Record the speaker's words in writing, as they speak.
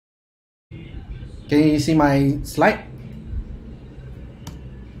Can you see my slide?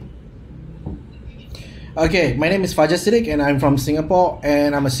 Okay, my name is Fajar Siddiq and I'm from Singapore,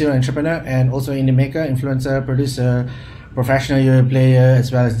 and I'm a serial entrepreneur and also indie maker, influencer, producer, professional UA player,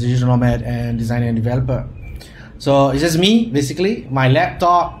 as well as digital nomad and designer and developer. So it's just me, basically, my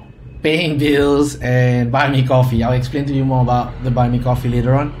laptop, paying bills, and buying me coffee. I'll explain to you more about the buy me coffee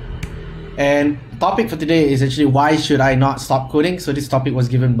later on. And the topic for today is actually why should I not stop coding. So this topic was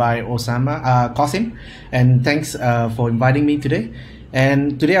given by Qasim, and thanks for inviting me today.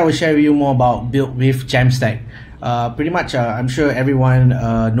 And today I will share with you more about build with JAMstack. Pretty much, I'm sure everyone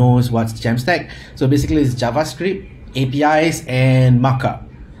knows what's JAMstack. So basically it's JavaScript, APIs, and markup.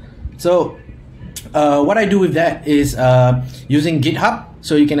 So what I do with that is using GitHub.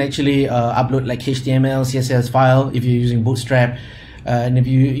 So you can actually upload like HTML, CSS file if you're using Bootstrapped. And if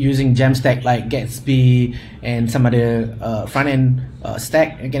you're using JAMstack like Gatsby and some other front-end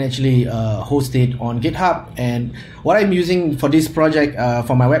stack, you can actually host it on GitHub. And what I'm using for this project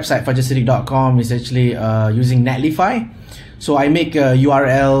for my website, fajarsiddiq.com, is actually using Netlify. So I make a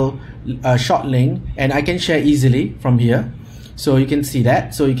URL short link and I can share easily from here. So you can see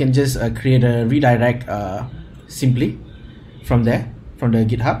that. So you can just create a redirect simply from there, from the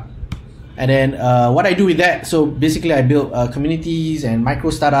GitHub. And then what I do with that, so basically I build communities and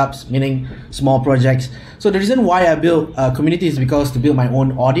micro startups, meaning small projects. So the reason why I build communities is because to build my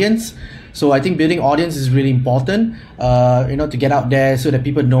own audience. So I think building audience is really important, to get out there so that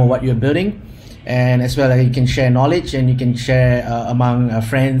people know what you're building. And as well, you can share knowledge and you can share among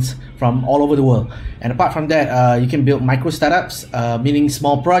friends from all over the world. And apart from that, you can build micro startups, meaning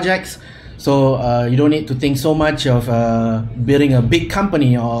small projects. So you don't need to think so much of building a big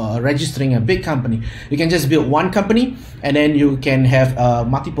company or registering a big company. You can just build one company and then you can have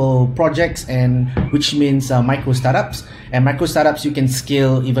multiple projects, and which means micro startups. And micro startups you can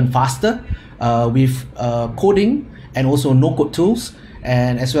scale even faster with coding and also no-code tools.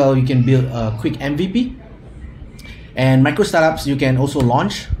 And as well, you can build a quick MVP. And micro startups you can also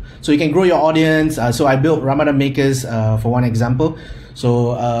launch. So you can grow your audience. So I built Ramadan Makers for one example.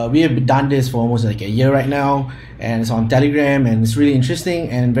 So we have done this for almost like a year right now, and it's on Telegram, and it's really interesting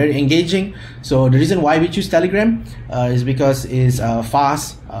and very engaging. So the reason why we choose Telegram is because it's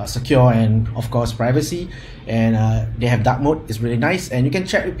fast, secure, and of course privacy. And they have dark mode. It's really nice, and you can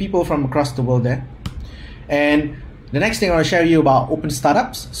chat with people from across the world there. And the next thing I want to share with you about open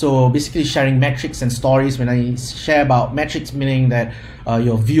startups. So basically sharing metrics and stories. When I share about metrics, meaning that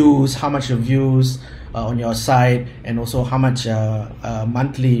your views, how much your views on your site, and also how much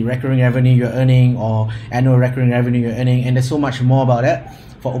monthly recurring revenue you're earning or annual recurring revenue you're earning. And there's so much more about that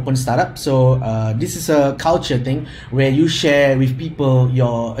for open startup. So this is a culture thing where you share with people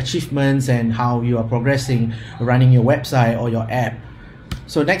your achievements and how you are progressing running your website or your app.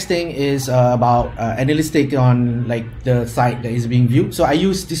 So next thing is about analytic on like the site that is being viewed. So I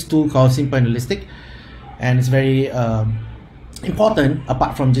use this tool called Simple Analytic, and it's very important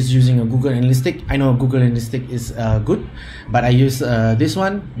apart from just using a Google Analytic. I know Google Analytic is good, but I use this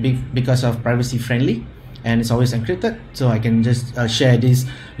one because of privacy friendly, and it's always encrypted. So I can just share this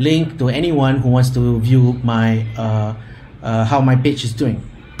link to anyone who wants to view my how my page is doing.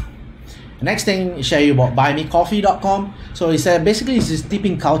 Next thing, share you about buymecoffee.com. So it's basically it's this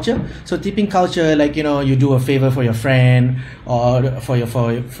tipping culture. So tipping culture, like you do a favor for your friend or for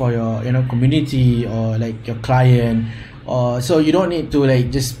your community or like your client, or so you don't need to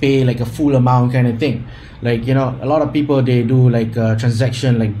like just pay like a full amount kind of thing. Like a lot of people, they do like a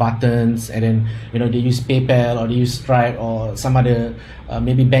transaction like buttons, and then they use PayPal or they use Stripe or some other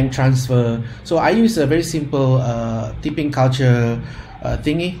maybe bank transfer. So I use a very simple tipping culture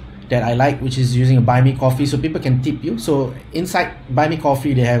thingy that I like, which is using a buy me coffee, so people can tip you. So inside buy me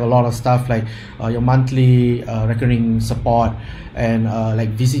coffee, they have a lot of stuff like your monthly recurring support and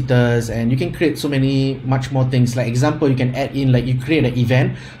like visitors, and you can create so much more things. Like example, you can add in like you create an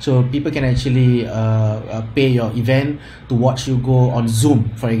event, so people can actually pay your event to watch you go on Zoom,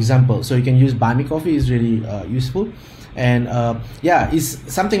 for example. So you can use buy me coffee, is really useful. And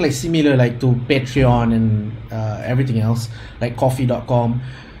it's something like similar like to Patreon and everything else like coffee.com,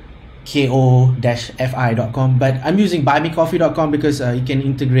 ko-fi.com, but I'm using buymecoffee.com because you can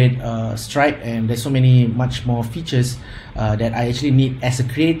integrate Stripe, and there's so much more features that I actually need as a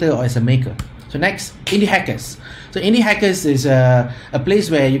creator or as a maker. So next, Indie Hackers. So Indie Hackers is a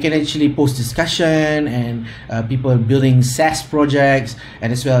place where you can actually post discussion and people building SaaS projects,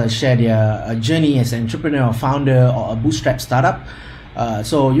 and as well as share their journey as an entrepreneur or founder or a bootstrap startup.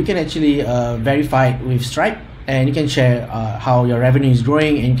 So you can actually verify it with Stripe, and you can share how your revenue is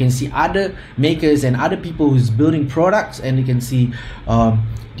growing, and you can see other makers and other people who's building products, and you can see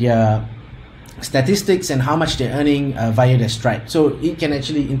their statistics and how much they're earning via their Stripe. So it can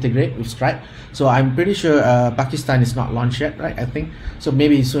actually integrate with Stripe. So I'm pretty sure Pakistan is not launched yet, right? I think so,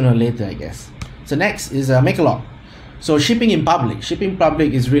 maybe sooner or later, I guess. So next is Makerlog. So shipping in public. Shipping in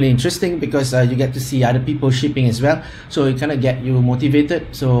public is really interesting because you get to see other people shipping as well. So it kind of get you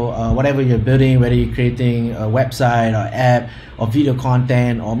motivated. So whatever you're building, whether you're creating a website or app or video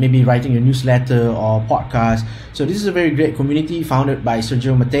content, or maybe writing a newsletter or podcast. So this is a very great community founded by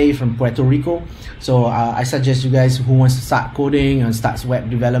Sergio Matei from Puerto Rico. So I suggest you guys who wants to start coding and starts web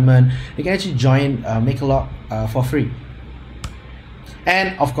development, they can actually join Makerlog for free.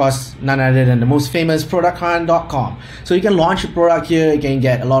 And of course, none other than the most famous producthunt.com. So you can launch a product here, you can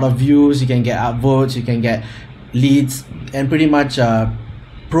get a lot of views, you can get upvotes, you can get leads, and pretty much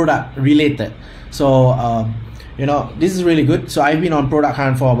product related. So you know, this is really good. So I've been on Product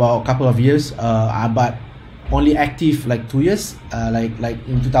Hunt for about a couple of years, but only active like 2 years, like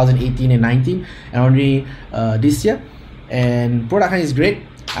in 2018 and 19, and only this year. And Product Hunt is great.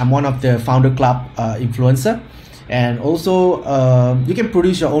 I'm one of the founder club influencer. And also you can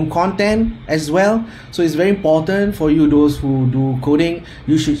produce your own content as well. So it's very important for you, those who do coding,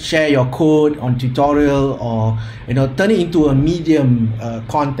 you should share your code on tutorial, or you know, turn it into a medium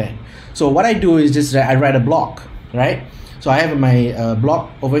content. So what I do is just I write a blog, right? So I have my blog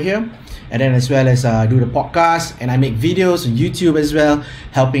over here, and then as well as do the podcast, and I make videos on YouTube as well,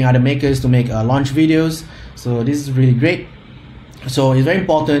 helping other makers to make launch videos. So this is really great. So it's very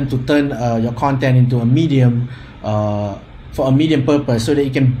important to turn your content into a medium, for a medium purpose, so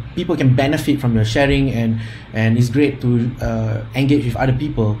that people can benefit from your sharing, and it's great to engage with other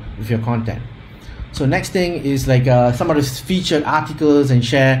people with your content. So next thing is like some of the featured articles and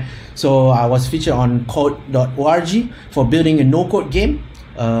share. So I was featured on code.org for building a no-code game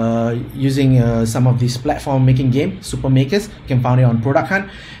using some of these platform making game super makers. You can find it on Product Hunt.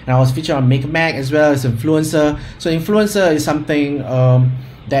 And I was featured on MakerMag as well as influencer. So influencer is something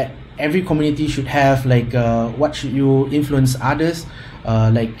that every community should have, like what should you influence others,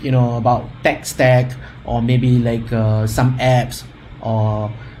 like, you know, about tech stack, or maybe like some apps,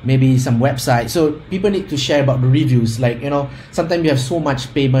 or maybe some websites. So people need to share about the reviews, like, you know, sometimes you have so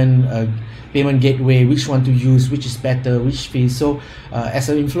much payment gateway, which one to use, which is better, which fees. So as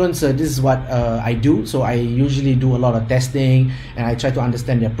an influencer, this is what I do. So I usually do a lot of testing, and I try to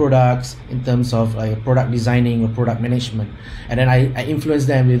understand their products in terms of product designing or product management, and then I influence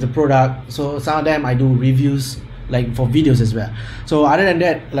them with the product. So some of them I do reviews, like for videos as well. So other than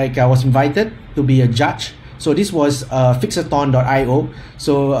that, like I was invited to be a judge. So this was fixathon.io.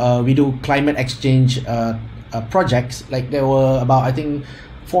 So we do climate exchange projects. Like there were about, I think,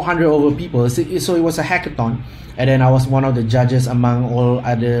 400 over people. So it was a hackathon, and then I was one of the judges among all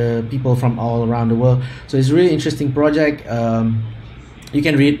other people from all around the world. So it's a really interesting project. You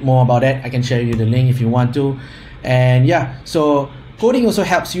can read more about that. I can share you the link if you want to. And yeah, so coding also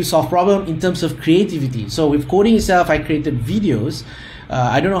helps you solve problems in terms of creativity. So with coding itself, I created videos.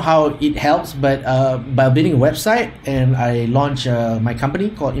 I don't know how it helps, but by building a website, and I launched my company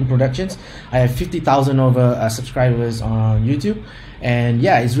called In Productions. I have 50,000 over subscribers on YouTube. And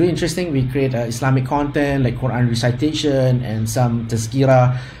yeah, it's really interesting. We create Islamic content like Quran recitation and some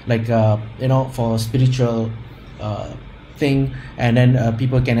tazkirah, like you know, for spiritual thing, and then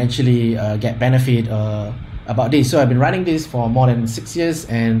people can actually get benefit about this. So I've been running this for more than 6 years,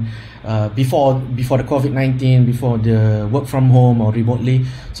 and before the COVID-19, before the work from home or remotely.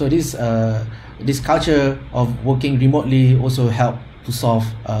 So this culture of working remotely also helped to solve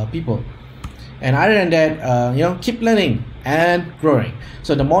people. And other than that, you know, keep learning and growing.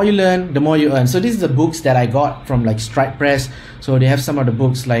 So the more you learn, the more you earn. So this is the books that I got from like Stripe Press. So they have some of the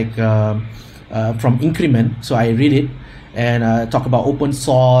books like from Increment. So I read it, and talk about open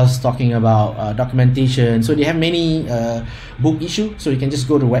source, talking about documentation. So they have many book issue. So you can just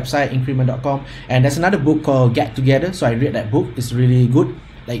go to the website increment.com. And there's another book called Get Together. So I read that book. It's really good,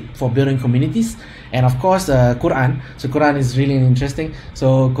 like for building communities. And of course Quran. So Quran is really interesting.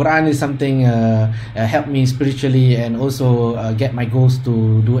 So Quran is something helped me spiritually, and also get my goals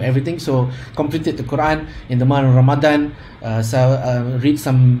to do everything. So completed the Quran in the month of Ramadan. So read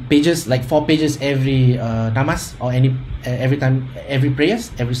some pages, like 4 pages every namaz, or every time, every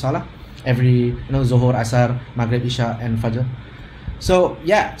prayers, every salah, every, you know, Zuhur, Asar, Maghrib, Isha, and Fajr. So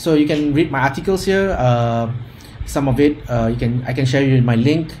yeah, so you can read my articles here. Some of it I can share you my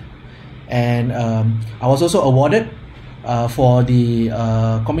link. And I was also awarded for the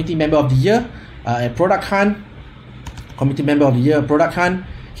Community Member of the Year at Product Hunt. Community Member of the Year, Product Hunt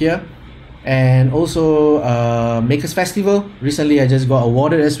here. and also Makers Festival. Recently, I just got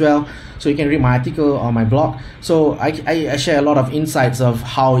awarded as well. So you can read my article on my blog. So I share a lot of insights of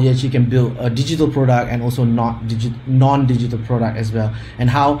how you actually can build a digital product and also non-digital product as well,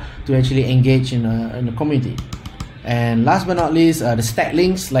 and how to actually engage in a community. And last but not least, the stack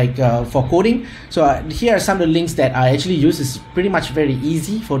links, like for coding. So here are some of the links that I actually use. It's pretty much very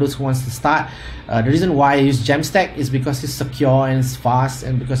easy for those who wants to start. The reason why I use JAMstack is because it's secure and it's fast,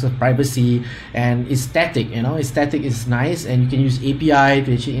 and because of privacy, and it's static. Static is nice, and you can use API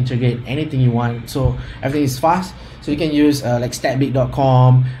to actually integrate anything you want. So everything is fast. So you can use like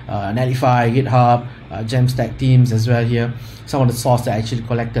stackbit.com, Netlify, GitHub, JAMstack Teams as well here. Some of the source that I actually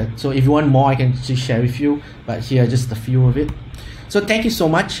collected. So if you want more, I can actually share with you, but here are just a few of it. So thank you so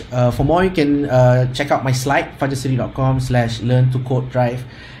much. For more, you can check out my slide, fajrcity.com/learn-to-code-drive.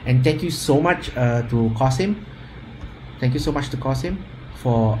 And thank you so much to Qasim. Thank you so much to Qasim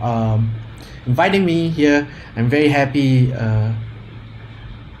for inviting me here. I'm very happy to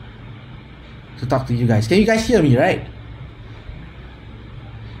talk to you guys. Can you guys hear me, right?